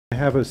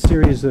have a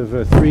series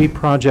of 3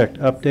 project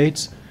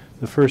updates,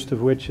 the first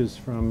of which is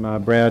from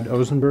Brad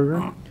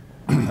Ozenberger,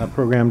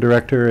 Program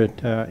Director at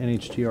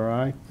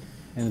NHGRI,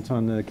 and it's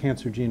on the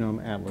Cancer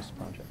Genome Atlas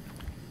project.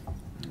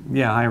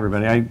 Yeah, hi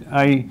everybody.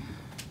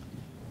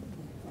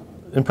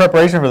 In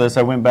preparation for this,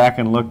 I went back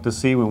and looked to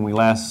see when we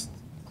last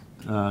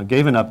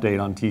gave an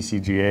update on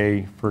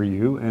TCGA for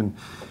you, and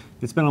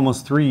it's been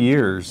almost 3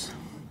 years.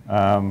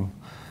 I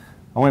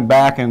went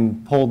back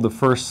and pulled the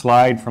first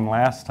slide from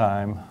last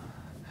time,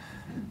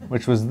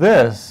 which was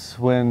this,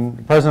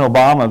 when President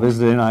Obama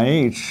visited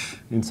NIH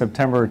in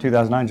September of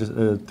 2009, just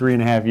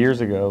 3.5 years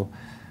ago,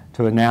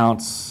 to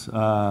announce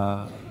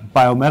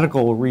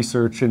biomedical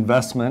research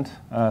investment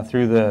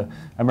through the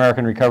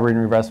American Recovery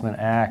and Reinvestment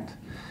Act.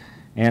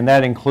 And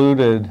that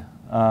included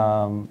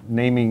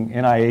naming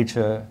NIH,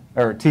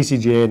 or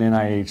TCGA an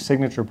NIH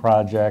signature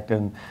project,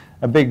 and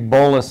a big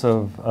bolus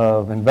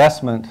of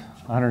investment,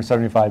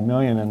 $175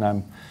 million. And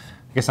I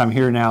guess I'm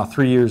here now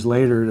 3 years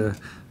later to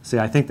say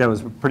I think that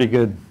was a pretty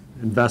good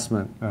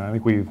investment. I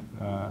think we've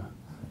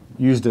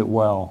used it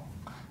well,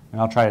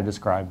 and I'll try to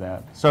describe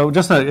that. So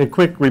just a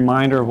quick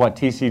reminder of what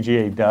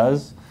TCGA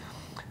does.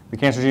 The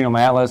Cancer Genome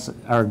Atlas,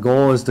 our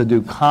goal is to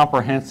do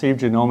comprehensive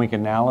genomic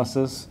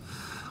analysis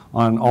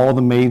on all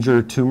the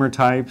major tumor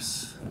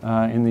types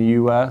in the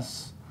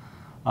U.S.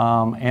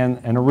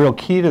 And a real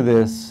key to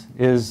this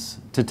is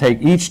to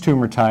take each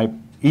tumor type,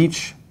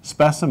 each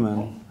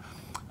specimen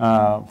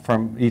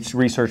from each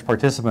research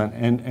participant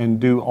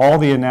and do all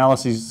the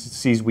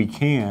analyses we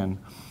can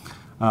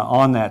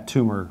on that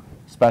tumor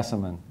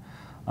specimen.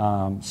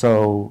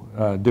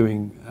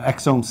 Doing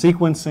exome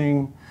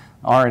sequencing,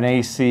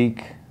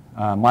 RNA-seq,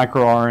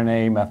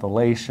 microRNA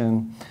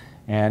methylation,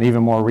 and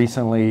even more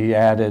recently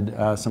added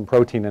some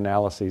protein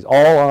analyses,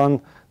 all on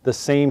the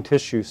same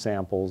tissue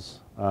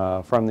samples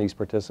from these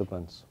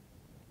participants.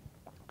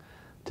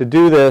 To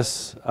do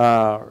this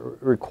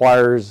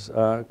requires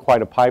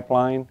quite a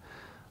pipeline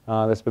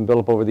that's been built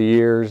up over the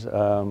years,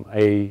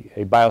 a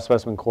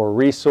biospecimen core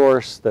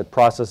resource that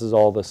processes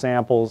all the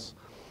samples,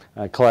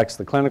 collects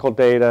the clinical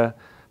data,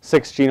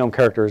 6 genome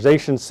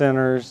characterization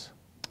centers,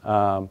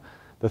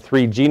 the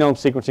 3 genome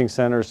sequencing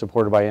centers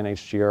supported by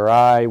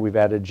NHGRI. We've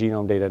added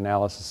genome data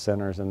analysis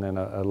centers, and then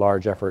a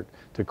large effort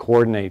to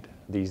coordinate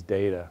these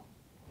data.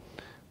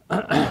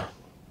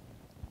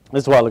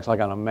 This is what it looks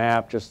like on a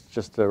map,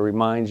 just to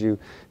remind you.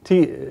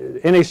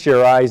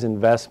 NHGRI's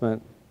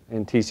investment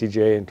in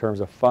TCGA in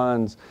terms of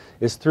funds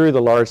is through the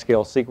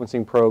large-scale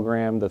sequencing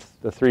program, the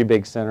 3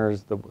 big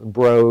centers, the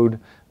Broad,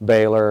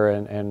 Baylor,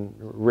 and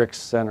Rick's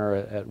Center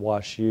at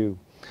WashU.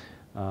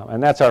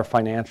 And that's our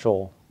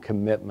financial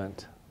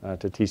commitment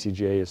to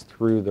TCGA, is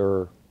through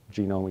their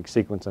genomic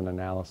sequence and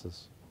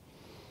analysis.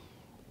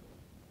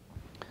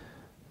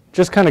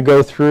 Just kind of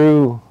go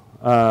through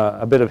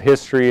a bit of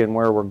history and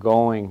where we're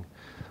going.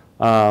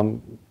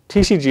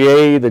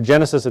 TCGA, the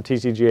genesis of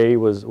TCGA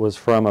was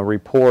from a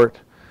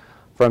report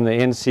from the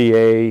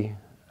NCI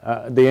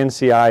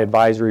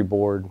Advisory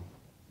Board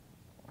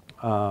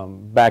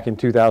back in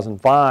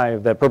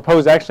 2005 that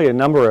proposed actually a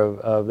number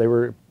of they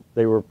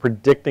were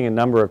predicting a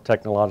number of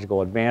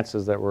technological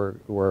advances that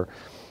were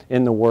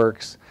in the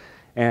works,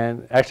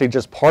 and actually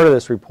just part of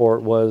this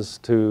report was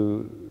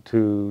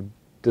to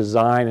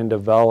design and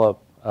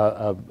develop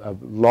a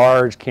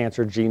large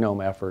cancer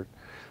genome effort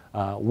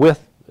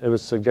it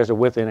was suggested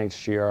with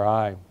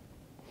NHGRI.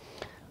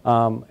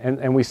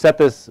 And we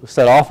set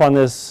off on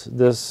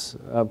this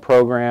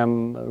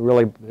program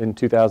really in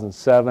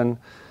 2007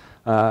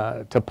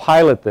 to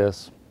pilot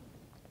this,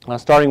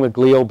 starting with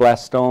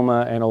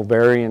glioblastoma and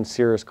ovarian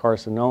serous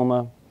carcinoma.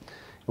 And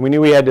we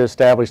knew we had to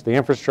establish the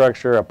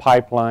infrastructure, a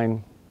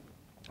pipeline,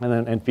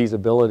 and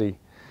feasibility.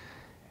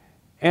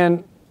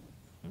 And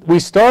we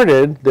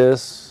started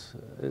this,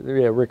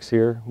 Rick's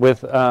here,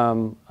 with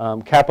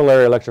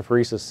capillary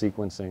electrophoresis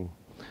sequencing.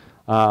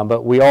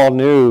 But we all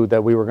knew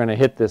that we were going to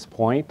hit this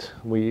point.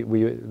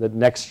 The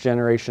next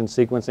generation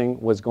sequencing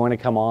was going to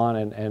come on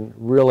and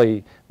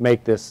really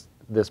make this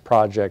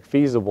project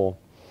feasible.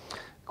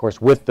 Of course,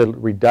 with the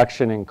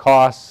reduction in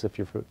costs, if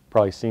you've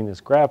probably seen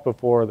this graph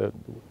before that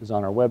is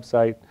on our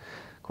website,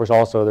 of course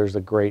also there's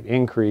a great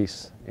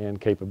increase in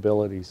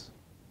capabilities.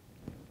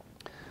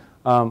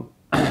 So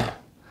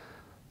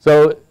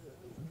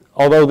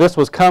although this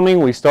was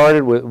coming, we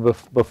started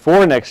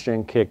before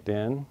NextGen kicked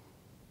in.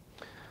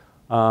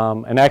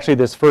 And actually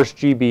this first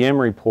GBM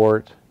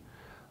report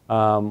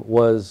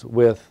was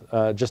with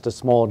just a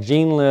small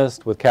gene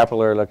list with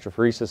capillary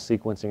electrophoresis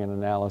sequencing and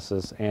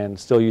analysis, and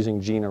still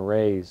using gene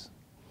arrays.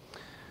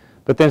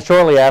 But then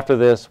shortly after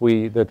this,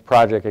 the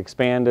project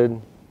expanded.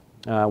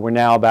 We're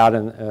now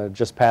about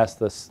just past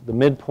the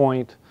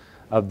midpoint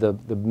of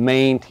the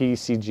main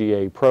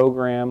TCGA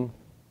program.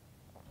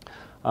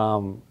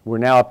 We're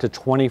now up to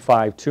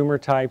 25 tumor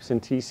types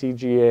in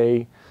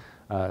TCGA.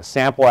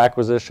 Sample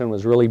acquisition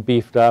was really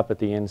beefed up at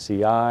the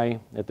NCI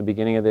at the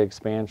beginning of the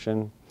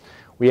expansion.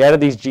 We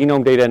added these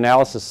genome data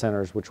analysis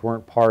centers, which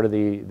weren't part of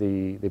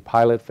the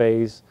pilot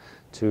phase.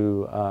 It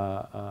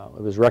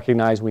was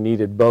recognized we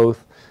needed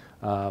both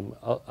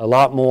a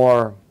lot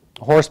more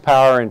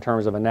horsepower in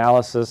terms of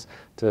analysis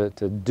to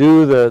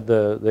do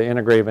the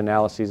integrative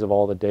analyses of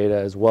all the data,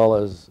 as well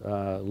as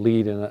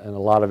lead in a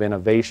lot of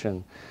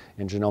innovation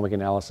in genomic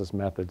analysis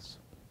methods.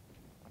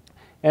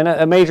 And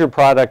a major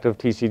product of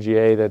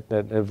TCGA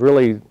that have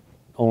really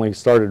only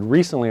started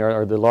recently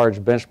are the large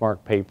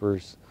benchmark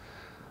papers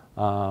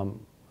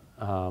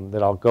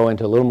that I'll go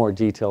into a little more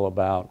detail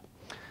about.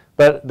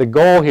 But the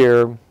goal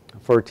here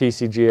for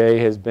TCGA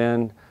has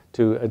been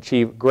to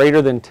achieve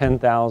greater than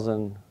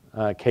 10,000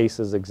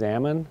 cases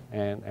examined,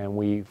 and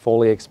we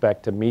fully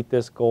expect to meet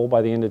this goal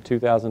by the end of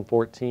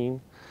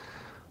 2014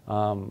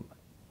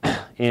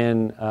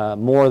 in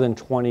more than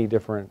 20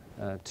 different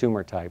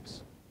tumor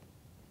types.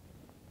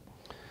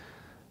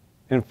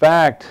 In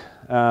fact,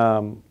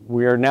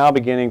 we are now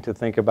beginning to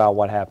think about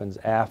what happens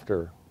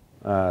after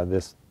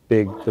this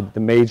the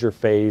major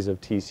phase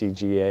of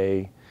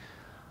TCGA,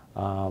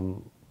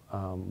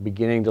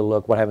 beginning to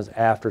look what happens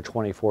after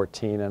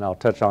 2014, and I'll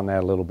touch on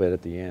that a little bit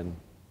at the end.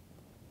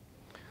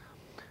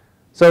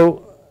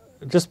 So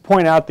just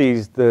point out the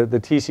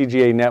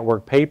TCGA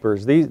network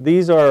papers.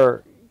 These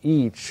are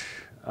each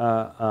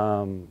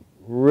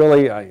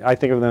really, I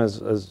think of them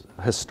as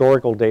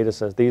historical data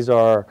sets. These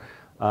are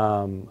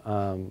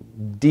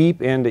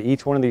deep into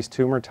each one of these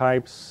tumor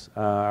types.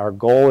 Our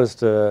goal is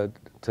to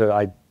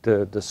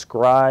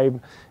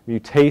describe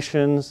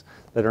mutations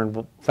that are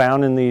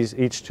found in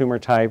each tumor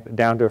type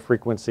down to a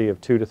frequency of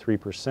 2 to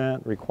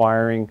 3%,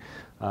 requiring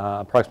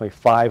approximately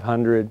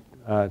 500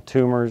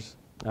 tumors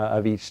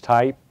of each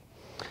type.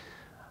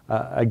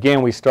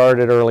 Again, we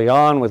started early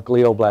on with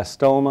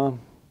glioblastoma.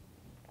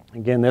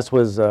 Again, this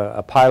was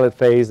a pilot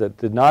phase that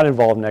did not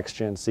involve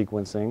next-gen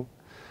sequencing.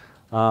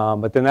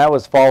 But then that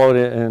was followed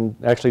in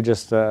actually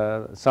just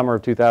summer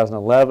of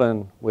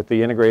 2011 with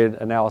the integrated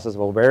analysis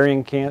of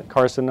ovarian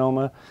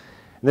carcinoma.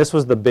 And this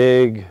was the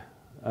big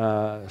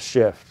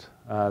shift.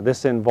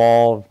 This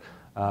involved,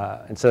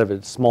 instead of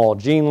a small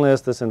gene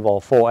list, this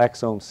involved full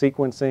exome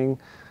sequencing,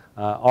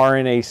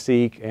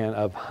 RNA-seq, and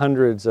of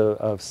hundreds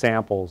of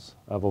samples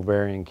of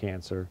ovarian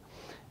cancer,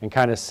 and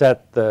kind of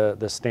set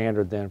the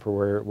standard then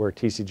for where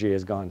TCGA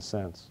has gone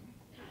since.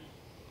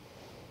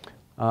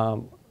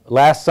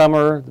 Last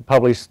summer,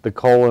 published the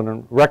colon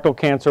and rectal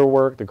cancer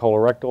work, the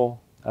colorectal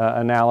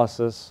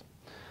analysis.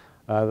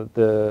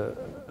 Into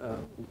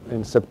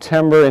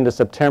September,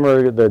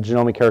 the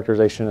genomic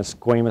characterization of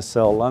squamous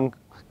cell lung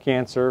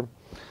cancer.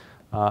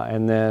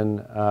 And then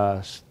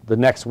the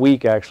next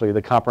week, actually,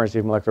 the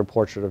comprehensive molecular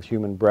portrait of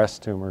human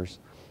breast tumors,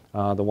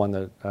 the one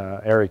that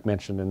Eric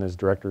mentioned in his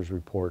director's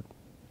report.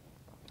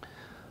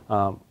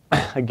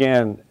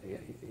 Again,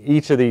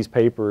 each of these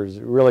papers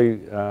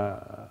really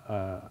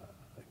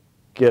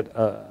get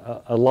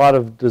a lot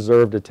of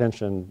deserved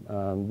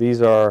attention.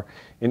 These are,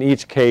 in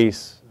each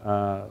case,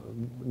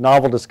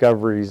 novel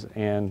discoveries,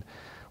 and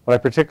what I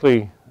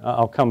particularly,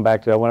 I'll come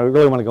back to, what I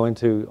really want to go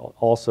into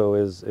also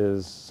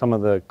is some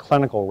of the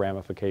clinical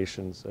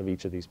ramifications of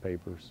each of these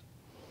papers.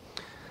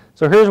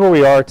 So here's where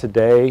we are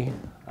today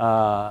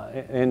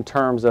in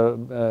terms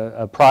of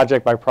a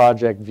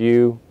project-by-project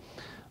view.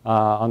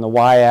 On the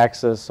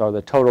y-axis are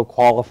the total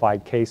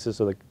qualified cases,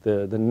 so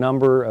the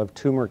number of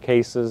tumor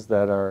cases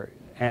that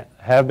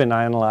have been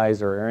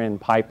analyzed or are in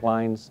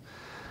pipelines.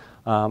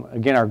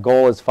 Again, our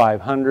goal is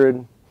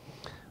 500.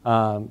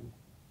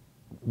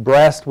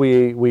 Breast,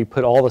 we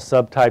put all the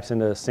subtypes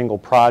into a single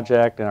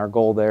project, and our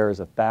goal there is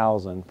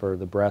 1,000 for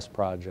the breast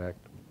project.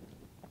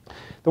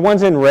 The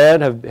ones in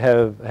red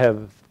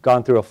have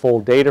gone through a full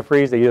data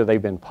freeze. Either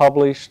they've been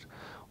published,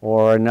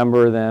 or a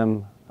number of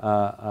them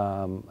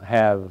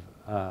have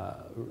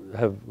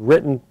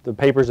written, the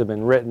papers have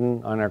been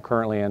written and are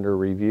currently under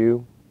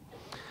review.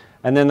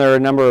 And then there are a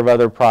number of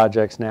other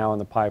projects now in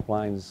the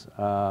pipelines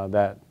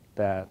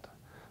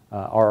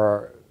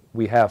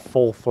we have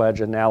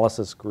full-fledged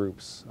analysis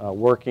groups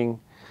working,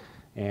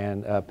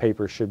 and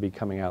papers should be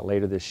coming out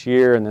later this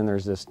year. And then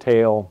there's this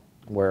tail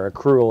where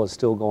accrual is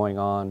still going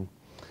on,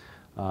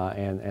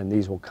 and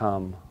these will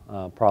come,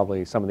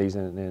 probably some of these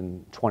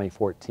in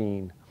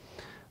 2014.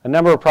 A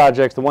number of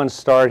projects, the ones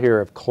starred here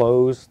have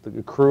closed. The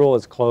accrual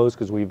is closed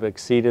because we've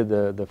exceeded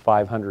the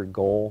 500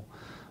 goal,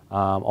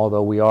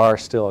 although we are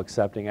still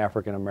accepting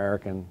African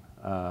American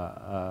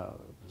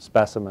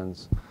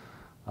specimens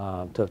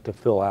to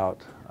fill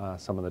out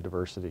some of the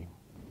diversity.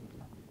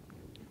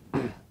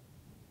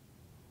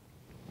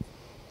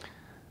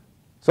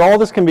 So all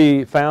this can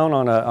be found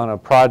on a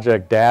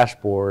project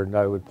dashboard.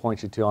 I would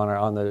point you to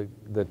on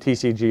the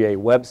TCGA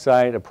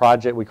website, a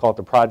project, we call it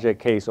the Project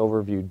Case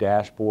Overview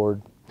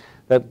Dashboard,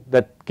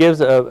 that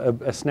gives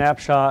a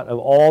snapshot of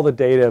all the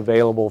data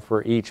available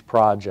for each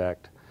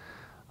project.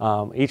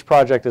 Each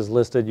project is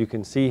listed. You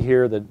can see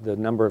here the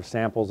number of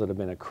samples that have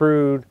been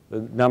accrued,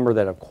 the number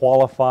that have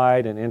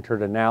qualified and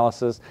entered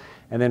analysis,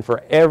 and then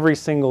for every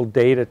single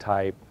data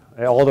type,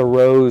 all the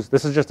rows,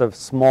 this is just a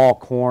small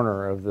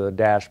corner of the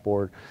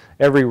dashboard.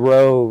 Every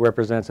row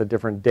represents a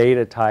different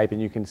data type,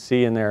 and you can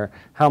see in there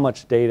how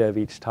much data of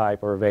each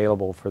type are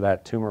available for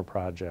that tumor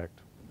project.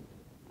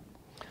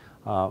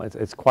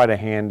 It's quite a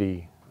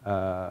handy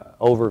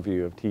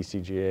overview of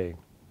TCGA.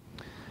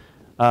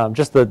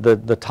 Just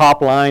the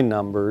top line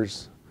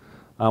numbers,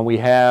 we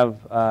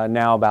have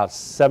now about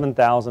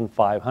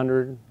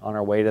 7,500 on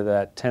our way to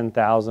that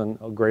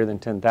 10,000, greater than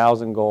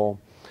 10,000 goal.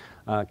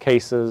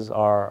 Cases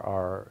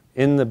are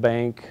in the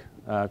bank,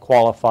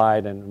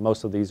 qualified, and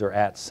most of these are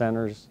at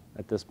centers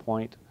at this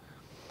point.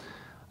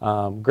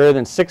 Greater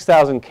than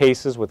 6,000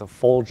 cases with a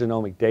full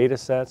genomic data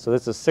set. So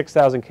this is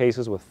 6,000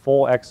 cases with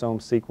full exome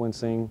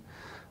sequencing,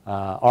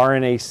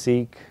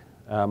 RNA-seq,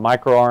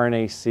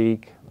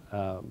 microRNA-seq,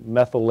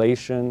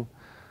 methylation,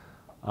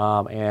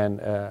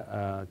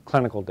 and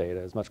clinical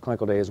data, as much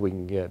clinical data as we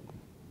can get.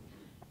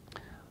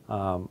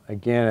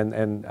 Again,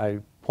 and I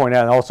point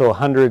out also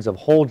hundreds of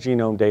whole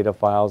genome data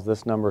files.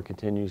 This number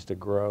continues to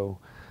grow.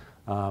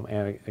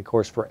 And of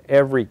course, for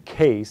every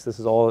case, this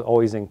is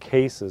always in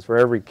cases, for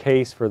every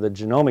case for the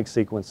genomic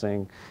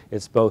sequencing,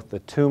 it's both the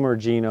tumor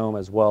genome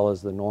as well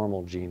as the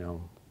normal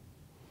genome.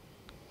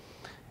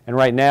 And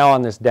right now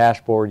on this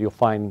dashboard, you'll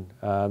find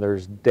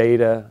there's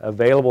data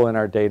available in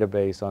our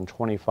database on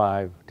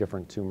 25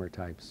 different tumor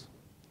types.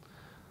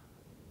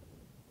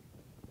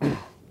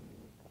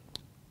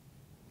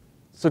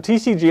 So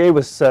TCGA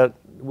was set,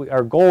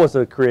 our goal was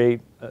to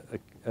create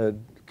a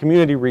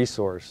community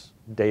resource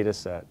data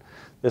set.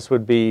 This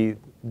would be,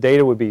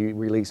 data would be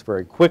released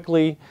very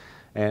quickly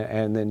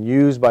and then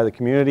used by the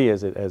community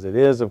as it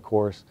is, of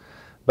course.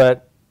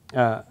 But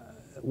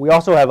we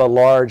also have a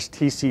large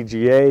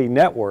TCGA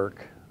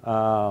network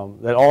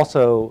that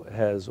also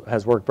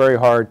has worked very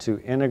hard to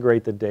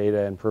integrate the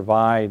data and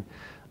provide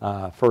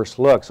first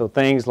look. So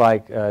things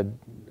like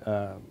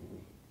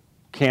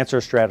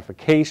cancer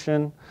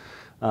stratification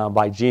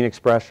by gene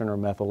expression or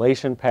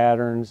methylation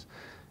patterns.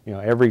 You know,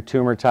 every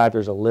tumor type,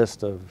 there's a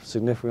list of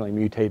significantly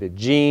mutated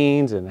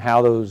genes and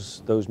how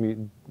those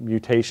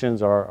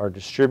mutations are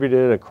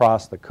distributed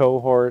across the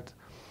cohort.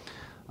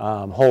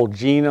 Whole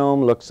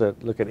genome,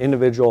 look at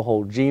individual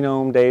whole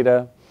genome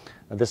data.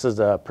 This is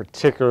a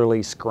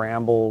particularly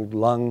scrambled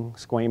lung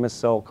squamous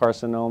cell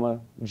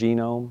carcinoma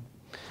genome.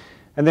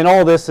 And then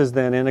all this is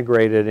then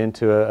integrated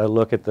into a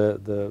look at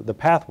the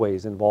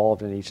pathways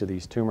involved in each of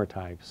these tumor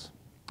types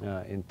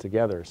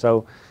together.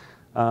 So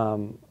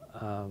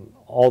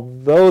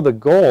although the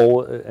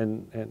goal,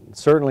 and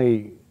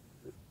certainly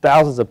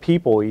thousands of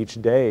people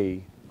each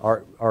day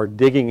are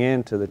digging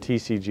into the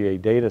TCGA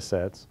data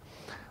sets,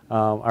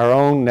 our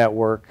own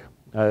network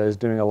is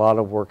doing a lot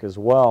of work as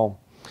well.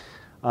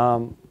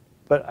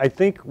 But I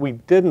think we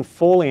didn't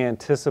fully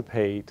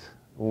anticipate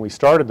when we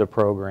started the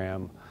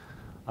program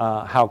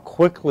how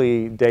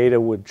quickly data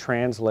would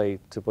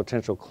translate to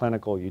potential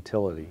clinical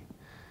utility.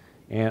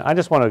 And I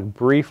just want to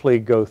briefly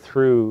go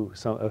through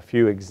a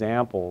few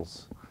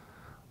examples.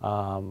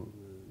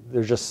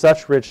 There's just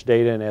such rich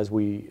data, and as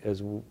we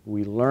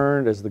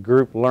learned, as the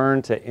group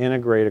learned to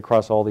integrate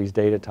across all these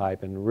data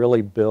types and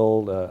really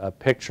build a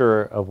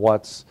picture of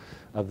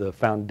of the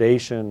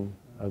foundation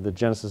of the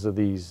genesis of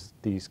these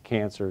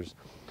cancers,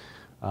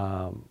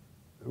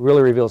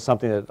 really reveals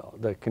something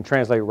that can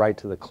translate right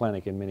to the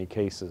clinic in many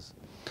cases.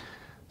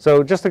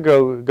 So just to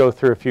go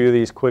through a few of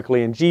these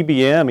quickly, in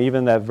GBM,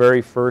 even that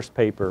very first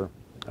paper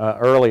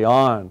early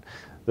on,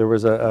 there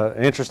was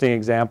an interesting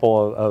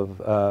example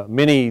of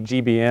many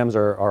GBMs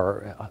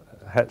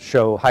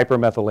show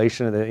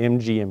hypermethylation of the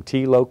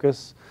MGMT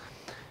locus,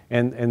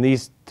 and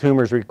these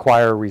tumors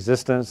require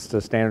resistance to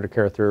standard of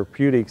care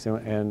therapeutics,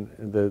 and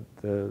the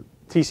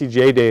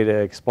TCGA data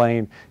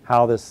explained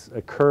how this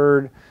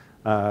occurred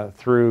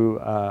through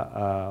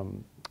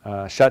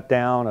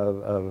shutdown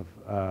of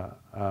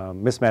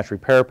mismatch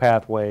repair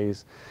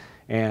pathways,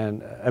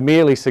 and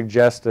immediately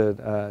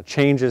suggested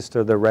changes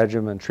to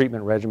the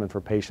treatment regimen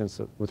for patients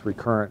with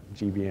recurrent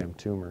GBM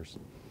tumors.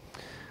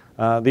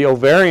 The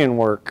ovarian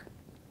work,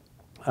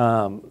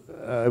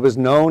 it was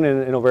known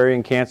in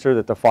ovarian cancer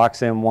that the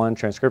FOXM1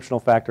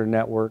 transcriptional factor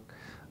network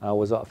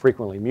was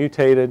frequently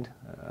mutated,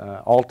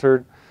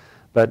 altered,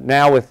 but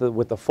now with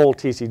the full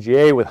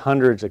TCGA with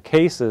hundreds of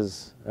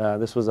cases,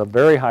 this was a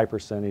very high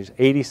percentage,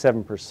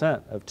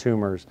 87% of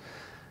tumors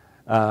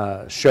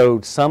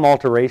showed some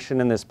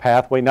alteration in this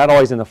pathway, not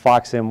always in the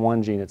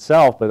FOXM1 gene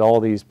itself, but all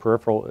these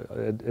peripheral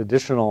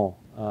additional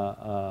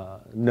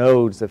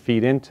nodes that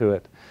feed into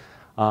it,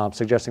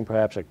 suggesting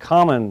perhaps a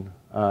common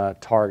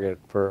target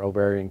for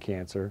ovarian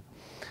cancer.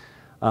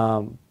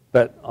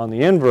 But on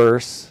the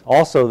inverse,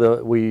 also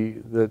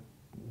the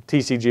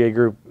TCGA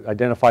group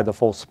identified the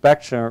full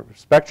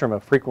spectrum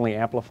of frequently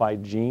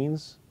amplified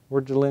genes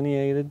were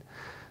delineated.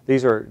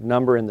 These are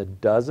number in the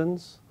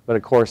dozens, but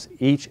of course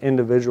each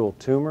individual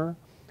tumor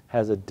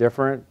has a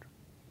different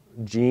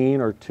gene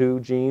or 2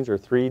 genes or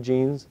 3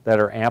 genes that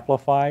are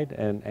amplified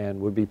and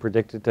would be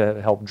predicted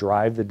to help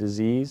drive the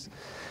disease,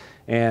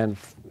 and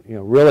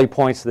really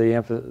points to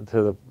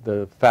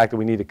the fact that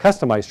we need a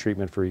customized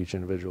treatment for each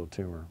individual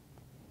tumor.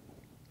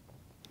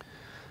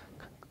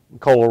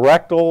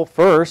 Colorectal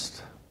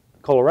first.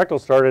 Colorectal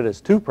started as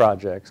 2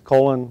 projects,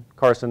 colon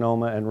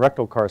carcinoma and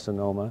rectal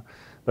carcinoma,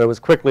 but it was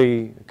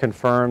quickly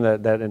confirmed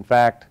that in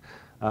fact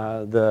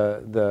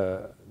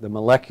the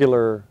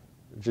molecular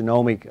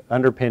genomic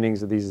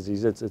underpinnings of these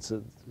diseases. It's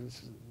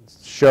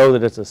show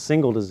that it's a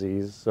single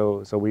disease,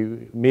 so we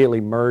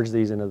immediately merge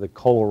these into the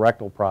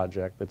colorectal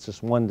project. That's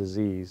just one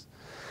disease.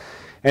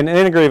 And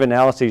integrative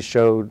analyses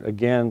showed,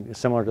 again,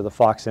 similar to the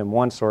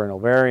FOXM1 story in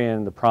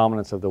ovarian, the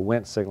prominence of the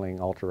Wnt signaling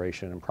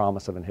alteration and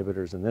promise of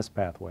inhibitors in this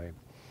pathway.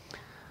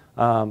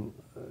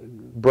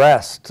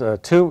 Breast,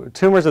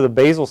 tumors of the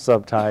basal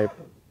subtype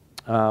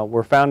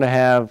were found to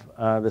have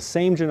the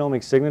same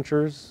genomic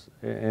signatures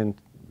in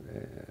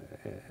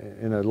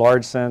a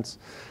large sense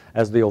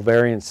as the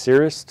ovarian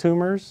serous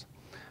tumors.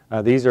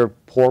 These are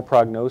poor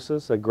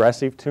prognosis,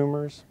 aggressive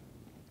tumors.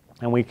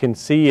 And we can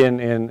see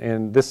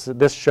in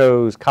this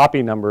shows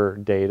copy number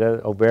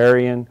data,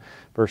 ovarian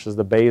versus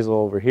the basal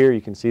over here. You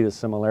can see the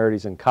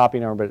similarities in copy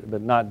number,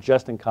 but not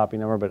just in copy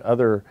number, but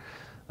other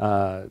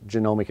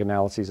genomic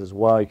analyses as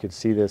well. You could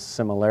see this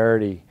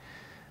similarity.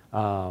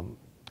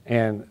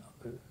 And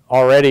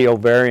already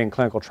ovarian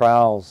clinical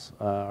trials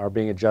are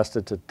being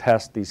adjusted to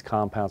test these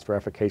compounds for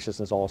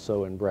efficaciousness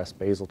also in breast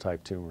basal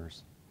type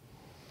tumors.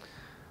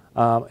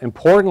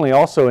 Importantly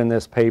also in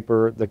this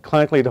paper, the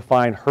clinically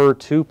defined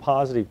HER2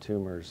 positive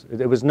tumors.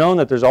 It was known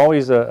that there's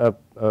always a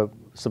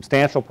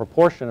substantial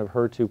proportion of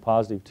HER2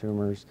 positive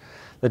tumors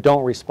that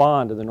don't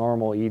respond to the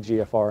normal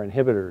EGFR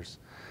inhibitors.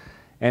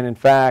 And in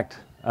fact,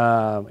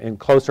 in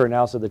closer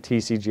analysis of the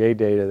TCGA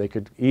data, they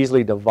could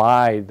easily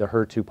divide the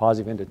HER2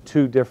 positive into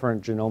two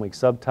different genomic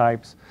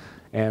subtypes,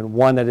 and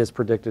one that is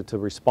predicted to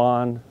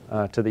respond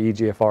to the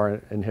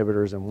EGFR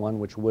inhibitors and one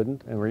which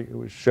wouldn't, and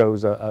which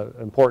shows an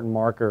important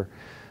marker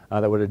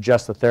that would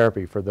adjust the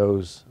therapy for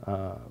those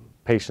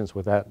patients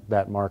with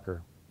that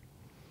marker.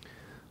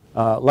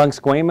 Lung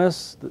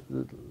squamous.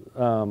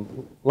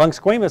 Lung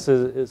squamous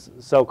is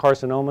cell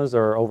carcinomas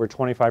are over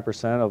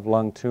 25% of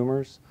lung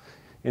tumors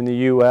in the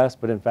U.S.,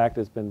 but in fact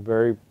it's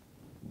been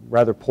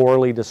rather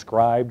poorly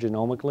described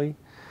genomically.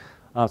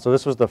 So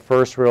this was the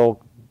first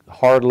real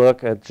hard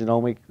look at the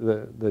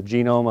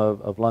genome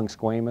of lung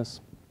squamous,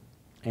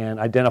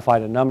 and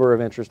identified a number of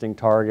interesting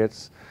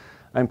targets.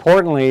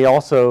 Importantly,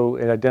 also,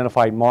 it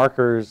identified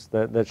markers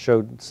that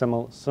showed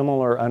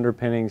similar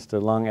underpinnings to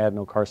lung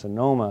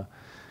adenocarcinoma.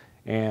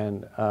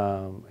 And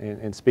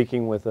in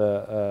speaking with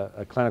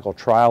a clinical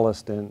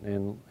trialist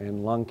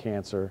in lung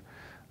cancer,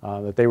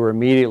 that they were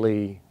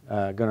immediately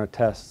going to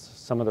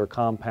test some of their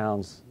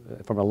compounds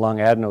from a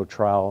lung adeno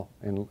trial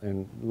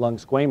in lung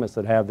squamous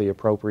that have the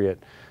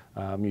appropriate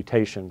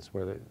mutations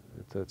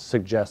that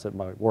suggest it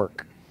might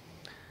work.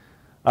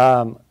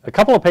 A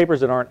couple of papers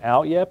that aren't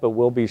out yet, but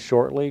will be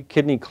shortly.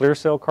 Kidney clear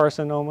cell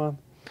carcinoma.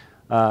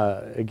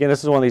 Again,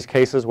 this is one of these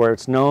cases where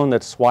it's known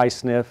that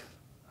SWI/SNF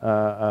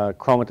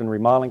chromatin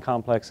remodeling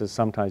complex is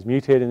sometimes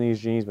mutated in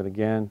these genes, but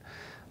again,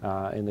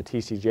 in the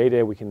TCGA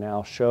data, we can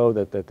now show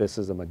that this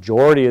is a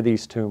majority of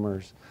these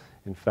tumors,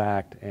 in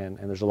fact, and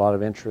there's a lot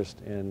of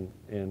interest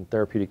in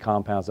therapeutic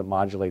compounds that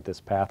modulate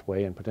this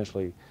pathway and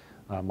potentially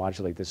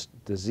modulate this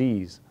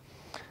disease.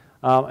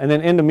 And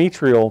then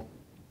endometrial.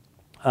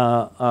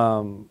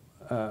 And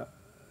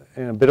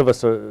a bit of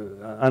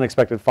an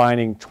unexpected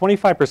finding,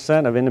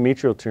 25% of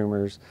endometrial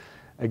tumors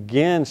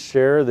again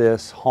share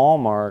this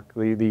hallmark,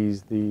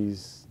 these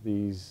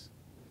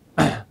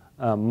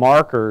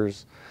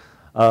markers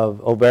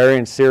of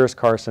ovarian serous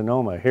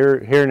carcinoma.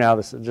 Here now,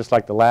 this is just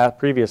like the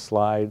previous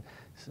slide,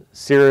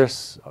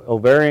 serous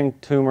ovarian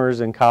tumors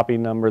in copy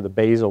number, the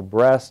basal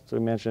breast we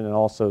mentioned, and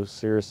also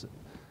serous,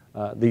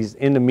 these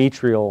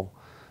endometrial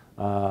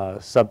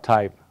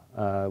subtype.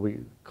 We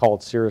call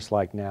it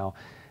serous-like now.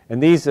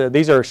 And these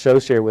are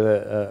associated with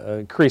an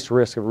increased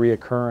risk of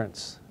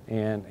reoccurrence.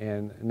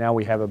 And now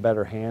we have a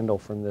better handle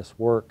from this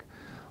work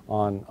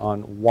on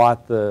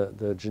what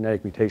the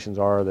genetic mutations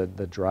are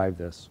that drive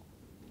this.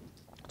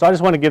 So I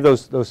just want to give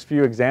those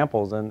few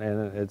examples. And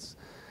it's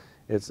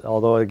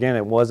although, again,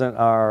 it wasn't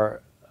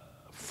our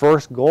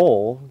first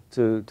goal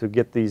to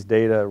get these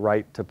data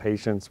right to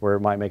patients where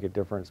it might make a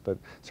difference, but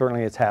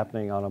certainly it's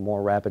happening on a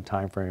more rapid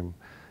time frame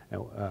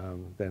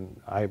than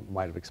I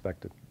might have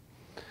expected.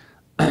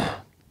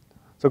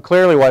 So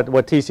clearly what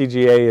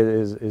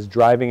TCGA is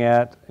driving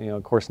at,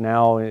 of course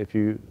now if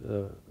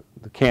the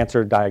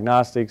cancer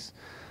diagnostics,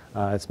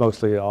 it's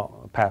mostly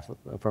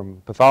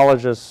from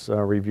pathologists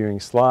reviewing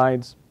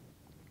slides.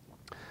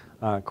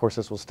 Of course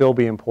this will still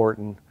be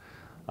important,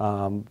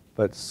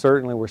 but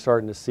certainly we're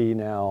starting to see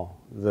now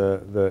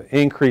the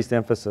increased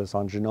emphasis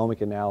on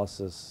genomic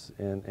analysis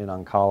in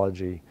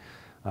oncology.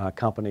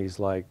 Companies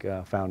like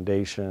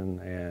Foundation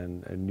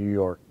and New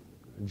York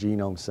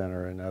Genome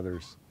Center and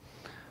others.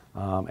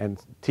 And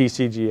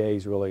TCGA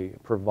is really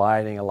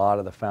providing a lot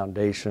of the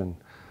foundation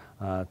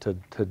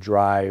to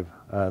drive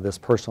this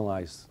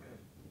personalized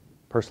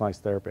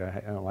therapy. I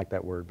don't like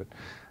that word, but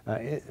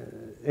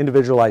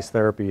individualized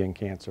therapy in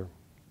cancer.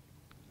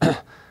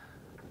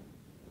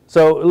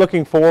 So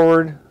looking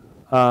forward,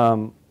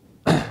 again,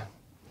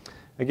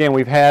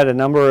 we've had a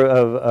number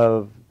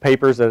of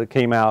papers that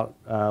came out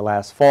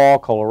last fall,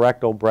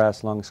 colorectal,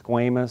 breast, lung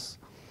squamous.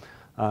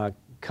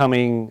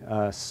 Coming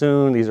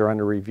soon, these are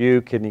under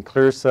review, kidney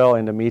clear cell,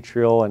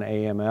 endometrial, and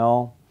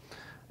AML.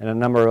 and a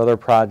number of other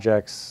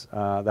projects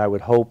that I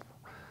would hope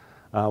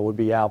would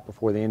be out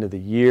before the end of the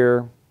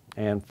year,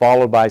 and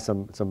followed by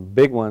some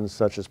big ones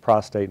such as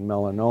prostate and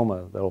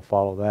melanoma that will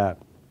follow that.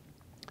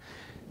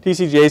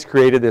 TCGA's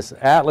created this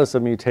atlas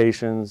of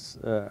mutations,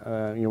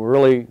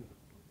 really,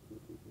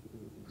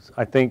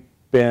 I think,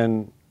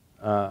 been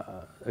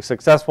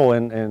successful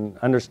in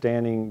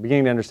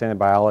beginning to understand the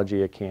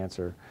biology of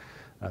cancer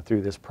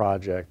through this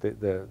project.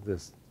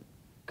 This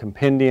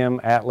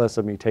compendium atlas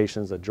of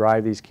mutations that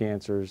drive these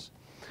cancers.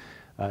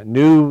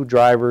 New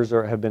drivers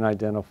have been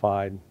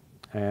identified,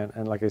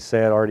 and like I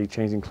said, already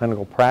changing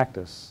clinical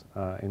practice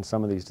in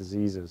some of these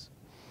diseases.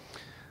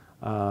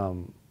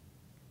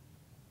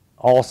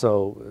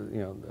 Also,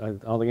 I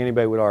don't think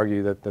anybody would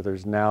argue that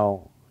there's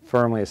now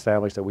firmly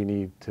established that we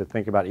need to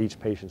think about each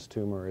patient's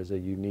tumor as a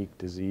unique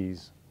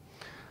disease.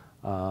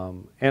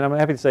 And I'm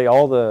happy to say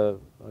all the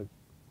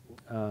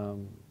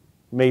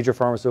major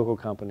pharmaceutical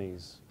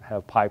companies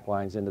have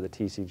pipelines into the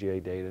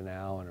TCGA data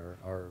now and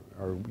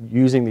are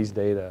using these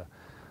data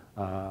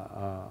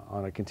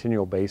on a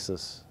continual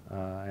basis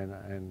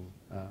and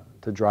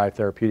to drive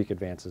therapeutic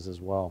advances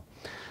as well.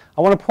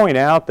 I want to point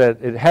out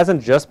that it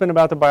hasn't just been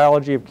about the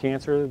biology of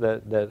cancer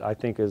that I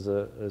think is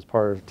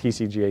part of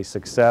TCGA's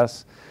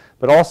success,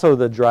 but also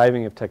the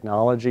driving of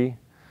technology.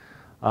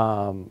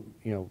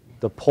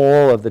 The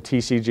pull of the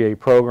TCGA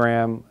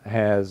program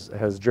has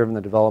driven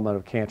the development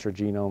of cancer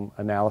genome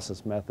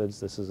analysis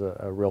methods. This is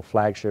a real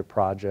flagship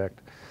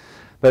project.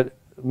 But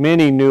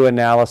many new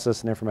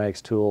analysis and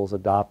informatics tools are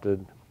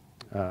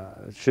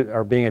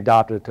being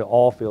adopted to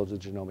all fields of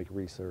genomic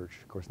research.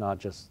 Of course, not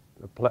just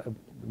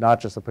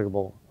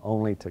applicable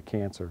only to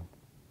cancer.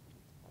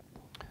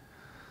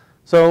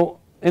 So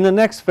in the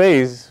next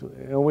phase,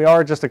 we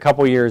are just a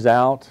couple years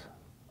out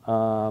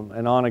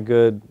and on a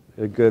good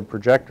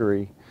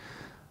trajectory.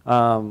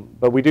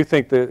 But we do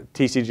think the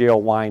TCGA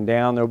will wind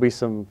down. There will be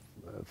some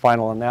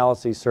final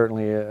analyses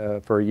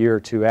certainly for a year or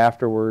two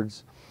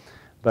afterwards.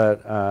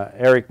 But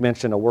Eric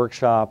mentioned a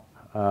workshop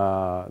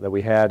that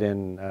we had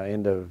in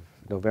end of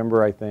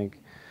November, I think.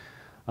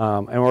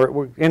 And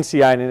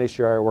NCI and NHGRI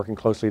are working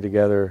closely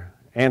together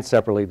and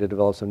separately to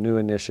develop some new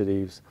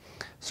initiatives.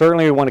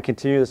 Certainly we want to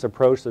continue this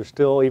approach. There's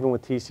still, even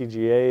with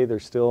TCGA,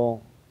 there's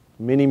still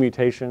many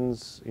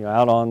mutations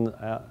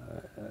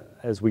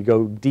as we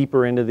go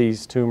deeper into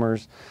these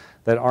tumors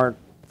that aren't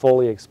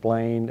fully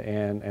explained,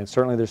 and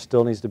certainly there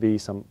still needs to be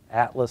some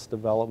atlas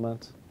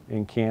development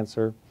in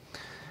cancer.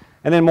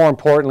 And then more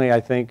importantly, I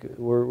think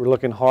we're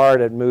looking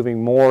hard at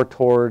moving more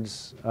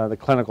towards the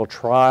clinical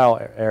trial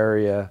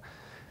area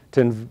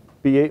to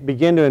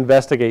begin to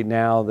investigate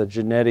now the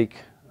genetic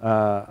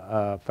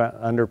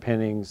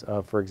underpinnings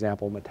of, for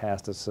example,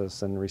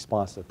 metastasis and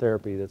response to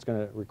therapy that's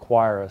going to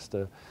require us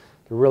to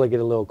really get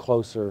a little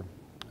closer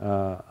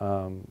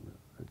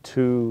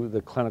to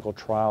the clinical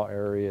trial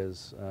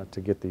areas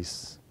to get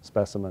these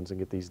specimens and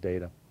get these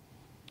data.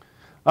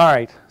 All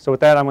right, so with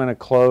that, I'm going to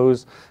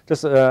close.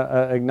 Just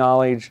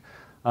acknowledge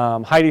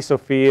Heidi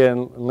Sophia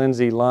and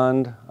Lindsay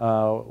Lund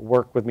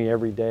work with me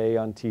every day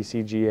on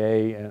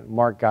TCGA, and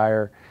Mark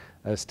Geyer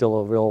is still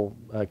a real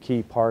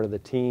key part of the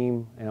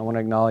team. And I want to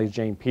acknowledge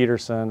Jane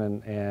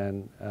Peterson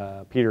and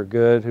Peter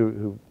Good,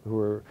 who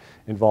were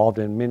involved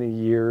in many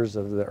years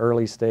of the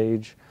early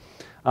stage.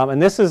 And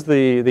this is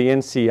the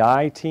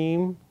NCI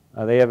team.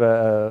 They have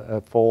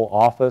a full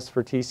office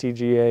for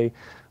TCGA,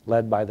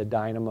 led by the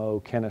dynamo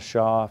Kenna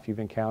Shaw, if you've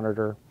encountered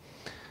her.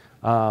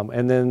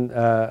 And then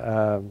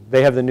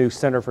they have the new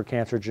Center for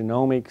Cancer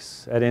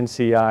Genomics at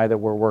NCI that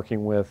we're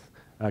working with,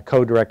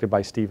 co-directed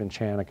by Stephen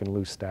Chanik and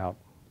Lou Stout.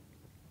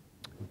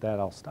 With that,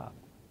 I'll stop.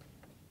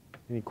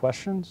 Any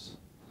questions?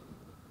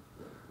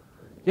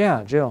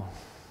 Yeah, Jill.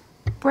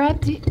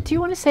 Brad, do you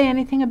want to say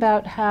anything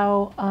about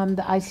how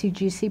the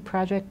ICGC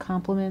project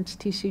complements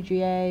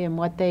TCGA and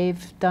what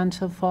they've done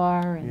so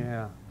far?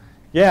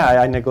 Yeah,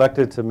 I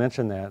neglected to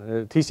mention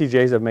that.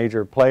 TCGA is a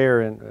major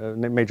player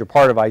and a major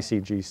part of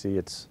ICGC.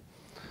 It's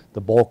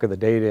the bulk of the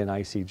data in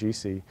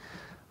ICGC.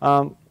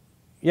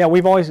 Yeah,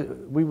 we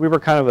were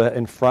kind of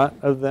in front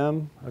of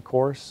them, of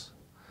course.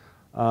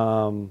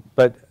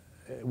 But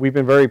we've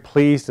been very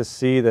pleased to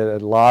see that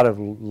a lot of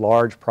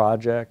large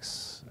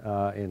projects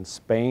in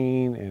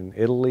Spain, in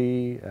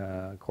Italy,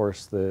 of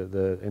course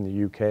in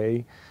the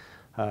UK,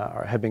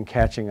 have been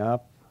catching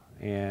up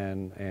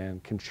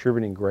and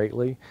contributing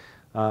greatly.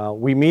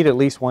 We meet at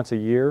least once a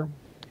year,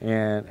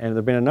 and there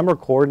have been a number of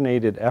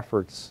coordinated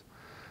efforts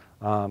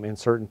in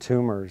certain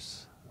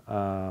tumors.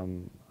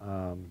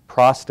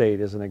 Prostate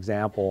is an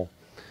example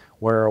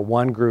where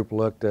one group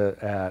looked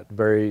at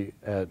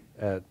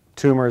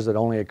tumors that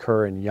only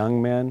occur in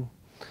young men,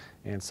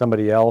 and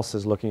somebody else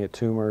is looking at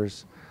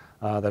tumors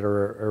that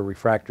are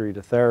refractory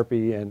to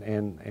therapy,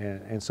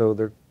 and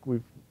so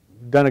we've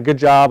done a good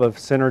job of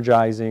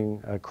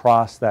synergizing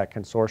across that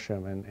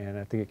consortium, and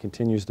I think it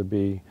continues to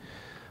be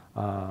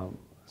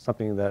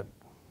something that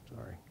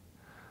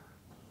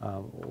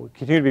will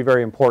continue to be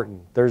very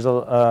important. There's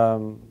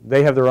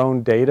they have their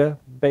own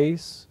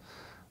database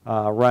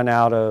run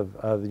out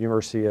of the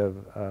University of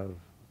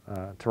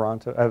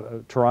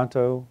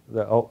Toronto,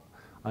 the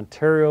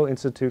Ontario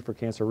Institute for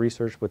Cancer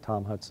Research with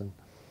Tom Hudson.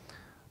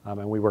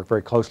 And we work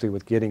very closely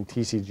with getting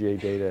TCGA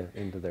data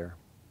into there.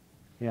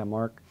 Yeah,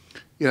 Mark?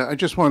 Yeah, I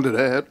just wanted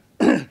to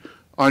add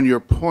on your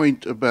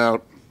point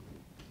about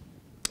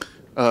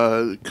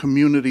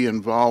community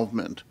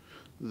involvement,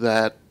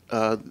 that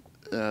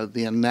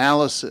the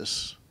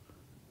analysis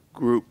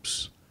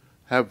groups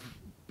have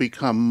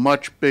become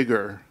much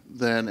bigger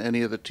than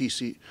any of the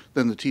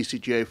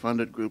TCGA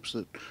funded groups.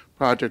 The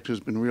project has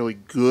been really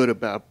good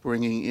about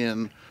bringing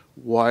in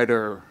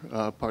wider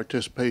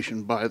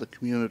participation by the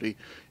community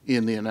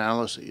in the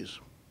analyses.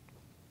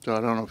 So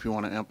I don't know if you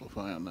want to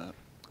amplify on that.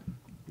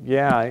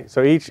 Yeah,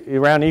 so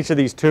around each of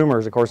these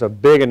tumors, of course, a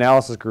big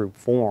analysis group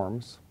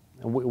forms.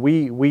 And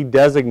we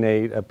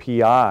designate a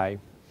PI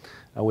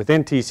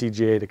within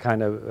TCGA to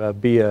kind of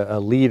be a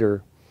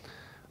leader.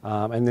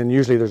 And then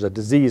usually there's a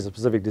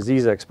specific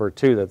disease expert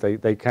too,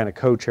 that they kind of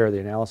co-chair the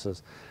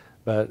analysis.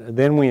 But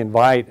then we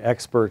invite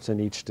experts in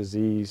each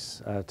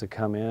disease to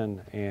come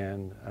in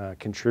and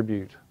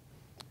contribute.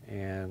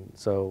 And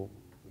so,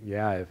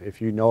 yeah,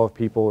 if you know of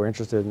people who are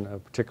interested in a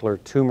particular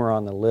tumor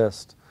on the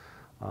list,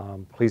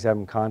 please have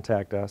them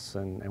contact us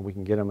and we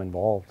can get them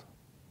involved.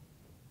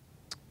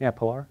 Yeah,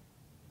 Pilar?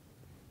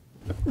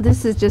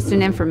 This is just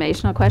an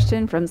informational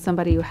question from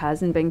somebody who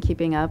hasn't been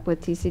keeping up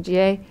with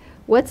TCGA.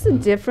 What's the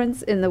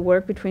difference in the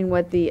work between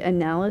what the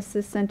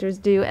analysis centers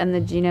do and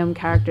the genome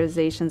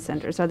characterization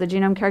centers? Are the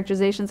genome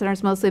characterization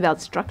centers mostly about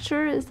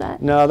structure? Is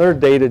that? No, they're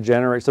data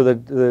generators. So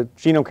the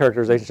genome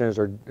characterization centers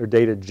are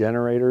data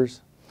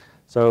generators.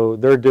 So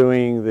they're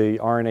doing the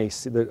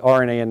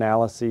RNA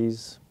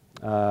analyses,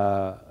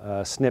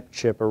 SNP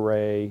chip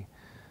array,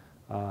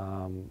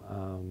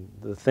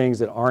 the things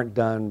that aren't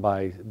done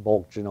by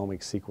bulk genomic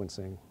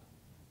sequencing.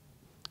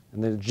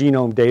 And the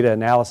genome data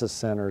analysis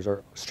centers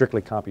are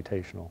strictly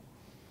computational.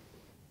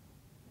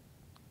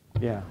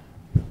 Yeah.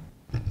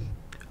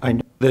 I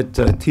know that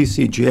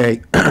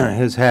TCGA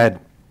has had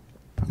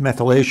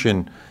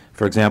methylation,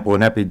 for example,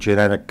 an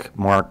epigenetic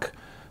mark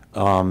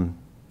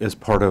as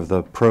part of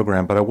the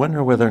program, but I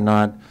wonder whether or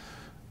not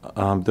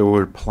there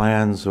were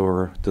plans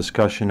or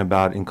discussion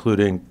about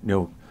including,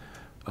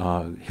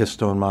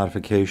 histone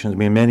modifications. I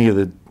mean, many of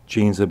the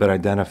genes that have been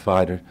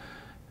identified,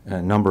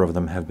 a number of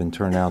them have been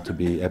turned out to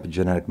be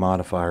epigenetic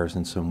modifiers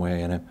in some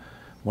way, and I'm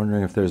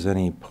wondering if there's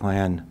any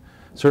plan.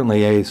 Certainly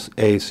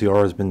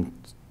AACR has been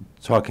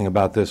talking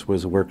about this,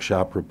 was a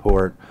workshop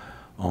report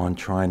on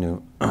trying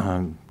to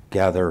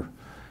gather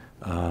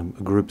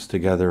groups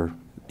together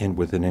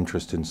with an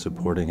interest in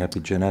supporting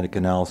epigenetic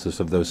analysis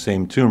of those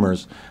same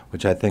tumors,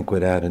 which I think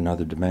would add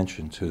another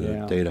dimension to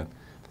the data.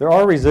 There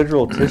are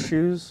residual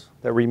tissues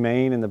that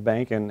remain in the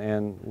bank,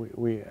 and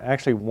we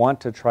actually want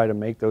to try to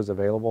make those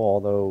available,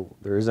 although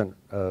there isn't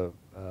a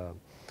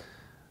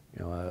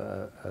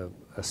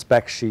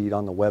spec sheet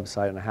on the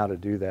website on how to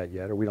do that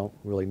yet, or we don't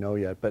really know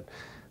yet. But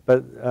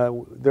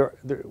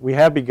we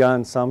have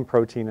begun some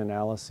protein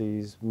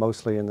analyses,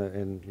 mostly in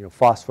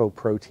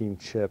phosphoprotein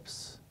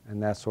chips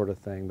and that sort of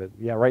thing. But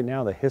yeah, right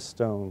now the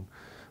histone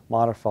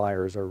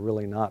modifiers are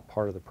really not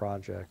part of the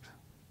project.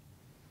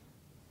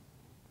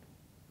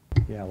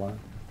 Yeah, Lon?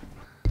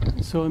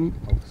 So I'm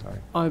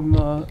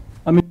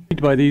I'm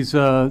intrigued by these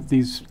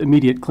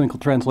immediate clinical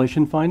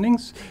translation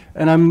findings,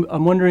 and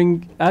I'm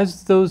wondering,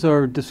 as those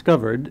are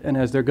discovered and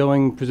as they're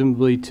going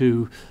presumably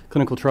to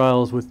clinical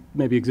trials with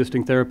maybe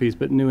existing therapies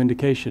but new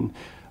indication,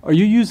 are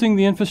you using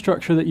the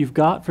infrastructure that you've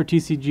got for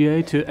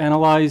TCGA to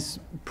analyze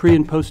pre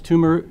and post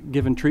tumor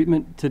given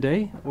treatment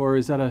today, or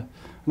is that an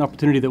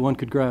opportunity that one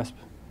could grasp?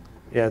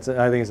 Yeah, I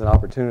think it's an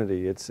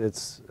opportunity.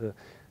 It's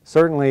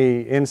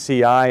certainly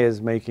NCI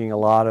is making a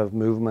lot of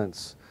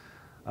movements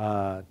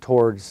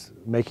towards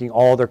making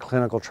all their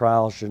clinical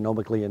trials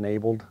genomically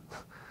enabled.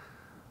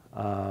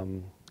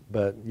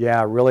 But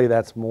yeah, really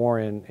that's more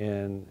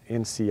in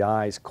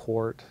NCI's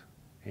court,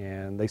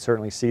 and they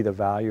certainly see the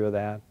value of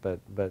that.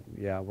 But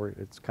yeah,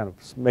 it's kind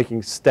of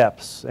making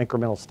steps,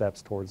 incremental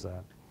steps towards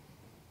that.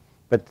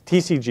 But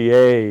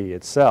TCGA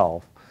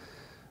itself,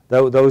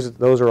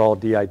 those are all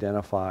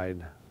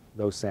de-identified,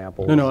 those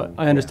samples. No,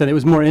 I understand. Yeah. It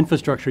was more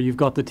infrastructure. You've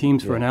got the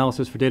teams for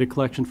analysis, for data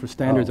collection, for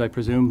standards, I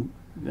presume.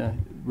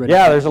 Ready.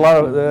 Yeah, there's a lot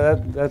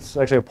of, that's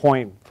actually a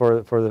point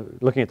for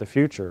looking at the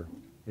future,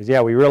 is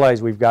we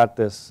realize we've got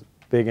this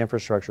big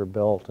infrastructure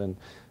built, and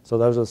so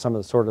those are some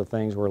of the sort of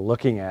things we're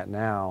looking at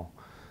now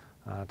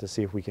to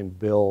see if we can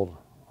build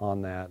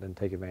on that and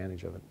take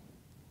advantage of it.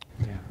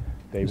 Yeah,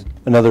 David?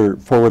 Another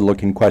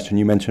forward-looking question.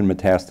 You mentioned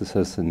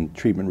metastasis and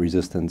treatment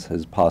resistance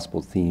as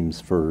possible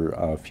themes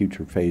for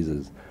future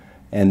phases.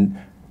 And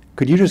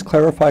could you just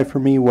clarify for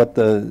me what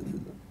the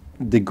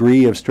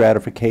degree of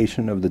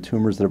stratification of the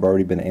tumors that have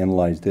already been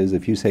analyzed is?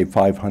 If you say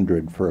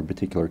 500 for a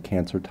particular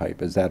cancer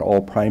type, is that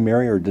all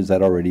primary, or does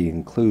that already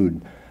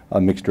include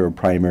a mixture of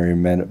primary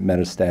and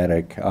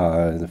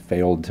metastatic,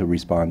 failed to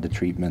respond to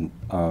treatment?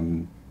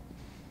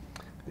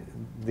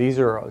 These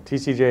are,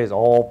 TCGA is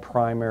all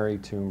primary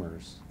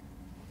tumors.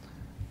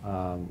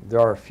 There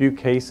are a few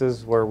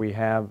cases where we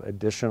have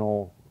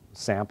additional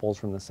samples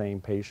from the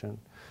same patient.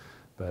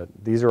 But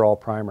these are all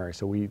primary,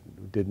 so we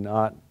did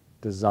not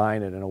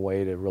design it in a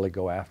way to really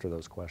go after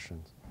those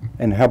questions.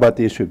 And how about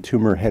the issue of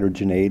tumor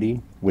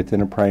heterogeneity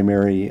within a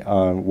primary?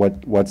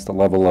 What's the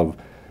level of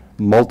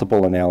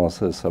multiple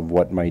analysis of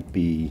what might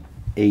be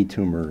a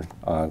tumor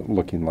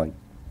looking like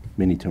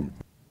mini tumor?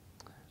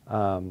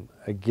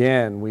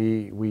 Again,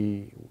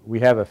 we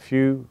have a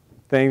few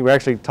things. We're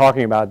actually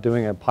talking about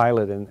doing a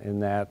pilot in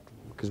that,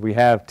 because we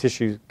have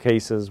tissue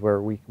cases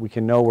where we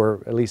can know we're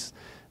at least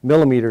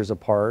millimeters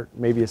apart,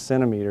 maybe a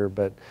centimeter,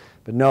 but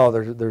no,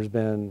 there's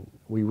been,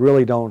 we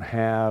really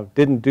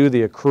didn't do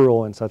the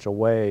accrual in such a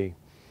way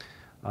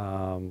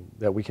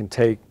that we can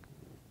take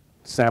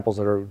samples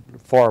that are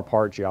far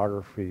apart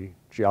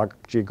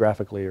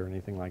geographically or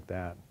anything like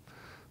that.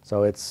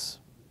 So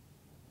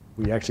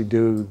we actually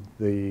do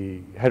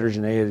the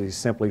heterogeneity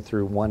simply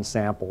through one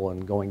sample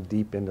and going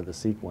deep into the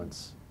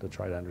sequence to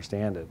try to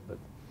understand it, but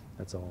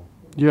that's all.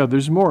 Yeah,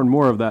 there's more and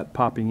more of that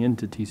popping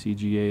into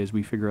TCGA as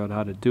we figure out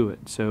how to do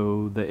it.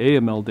 So the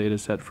AML data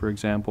set, for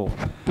example,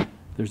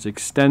 there's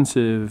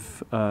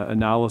extensive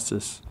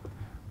analysis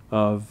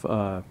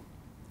of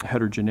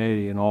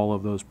heterogeneity in all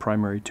of those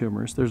primary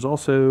tumors. There's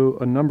also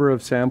a number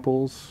of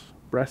samples,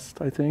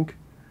 breast, I think,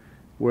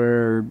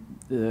 where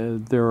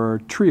there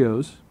are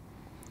trios,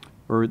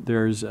 or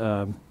there's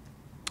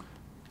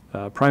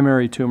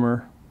primary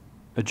tumor,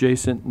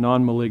 adjacent,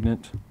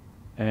 non-malignant,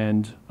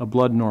 and a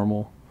blood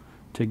normal,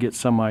 to get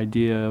some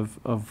idea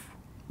of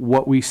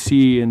what we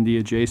see in the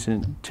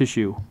adjacent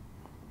tissue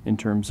in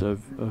terms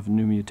of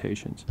new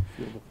mutations.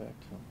 Field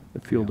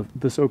effects.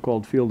 The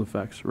so-called field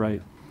effects,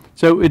 right.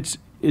 So it's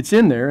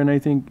in there, and I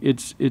think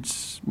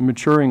it's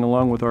maturing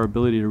along with our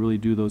ability to really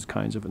do those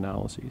kinds of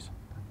analyses.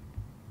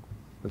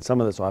 But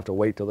some of this will have to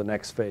wait till the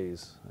next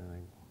phase, I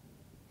think.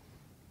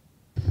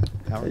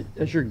 Howard?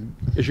 As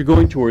you're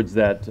going towards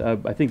that,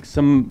 I think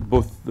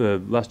both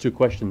the last two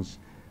questions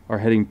are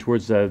heading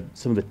towards some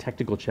of the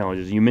technical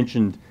challenges. You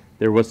mentioned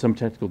there was some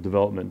technical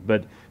development,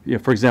 but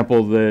for example,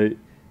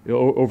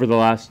 over the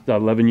last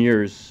 11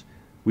 years,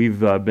 we've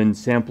been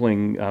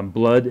sampling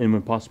blood and,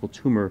 when possible,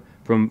 tumor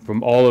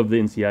from all of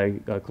the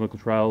NCI clinical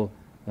trial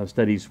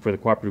studies for the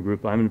cooperative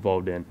group I'm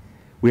involved in.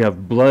 We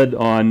have blood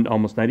on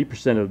almost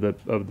 90% of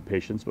the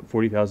patients, about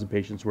 40,000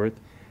 patients worth.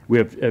 We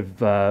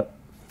have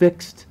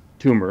fixed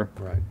tumor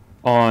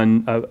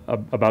on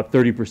about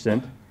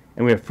 30%,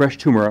 and we have fresh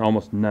tumor on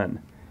almost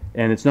none.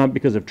 And it's not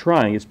because of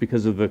trying, it's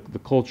because of the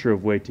culture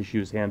of way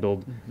tissue is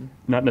handled.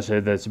 Not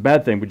necessarily that it's a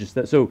bad thing, but just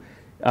that. So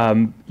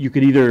you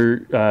could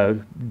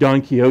either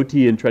Don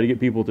Quixote and try to get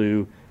people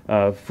to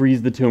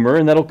freeze the tumor,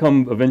 and that'll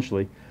come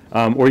eventually,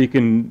 or you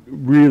can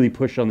really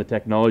push on the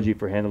technology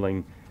for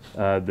handling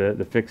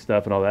the fixed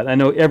stuff and all that. I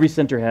know every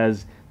center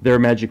has their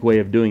magic way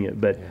of doing it,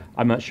 but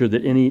I'm not sure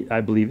that I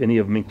believe any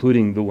of them,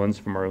 including the ones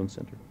from our own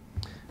center.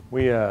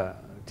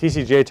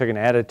 TCGA took an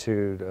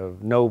attitude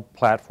of no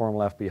platform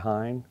left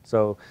behind.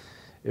 So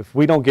if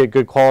we don't get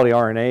good quality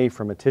RNA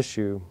from a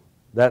tissue,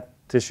 that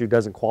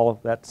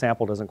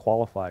sample doesn't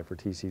qualify for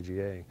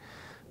TCGA.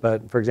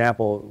 But for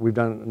example, we've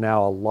done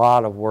now a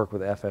lot of work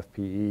with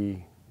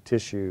FFPE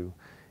tissue,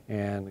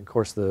 and of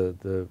course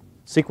the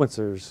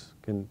sequencers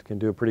can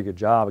do a pretty good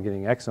job of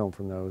getting exome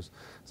from those.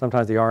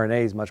 Sometimes the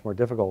RNA is much more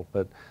difficult,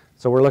 but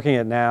so we're looking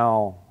at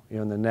now,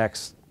 in the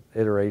next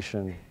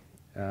iteration,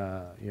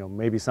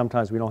 maybe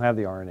sometimes we don't have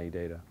the RNA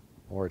data,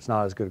 or it's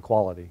not as good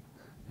quality,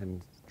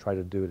 and try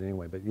to do it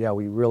anyway. But yeah,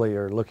 we really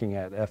are looking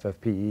at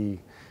FFPE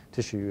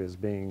tissue as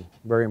being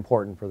very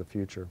important for the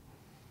future.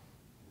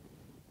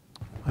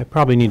 I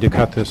probably need to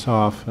cut this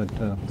off, but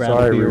Brad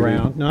Sorry, will be Rudy.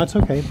 around. No, it's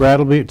okay.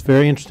 It's a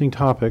very interesting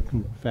topic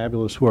and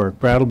fabulous work.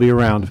 Brad will be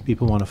around if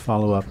people want to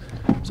follow up.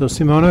 So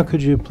Simona,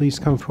 could you please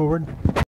come forward?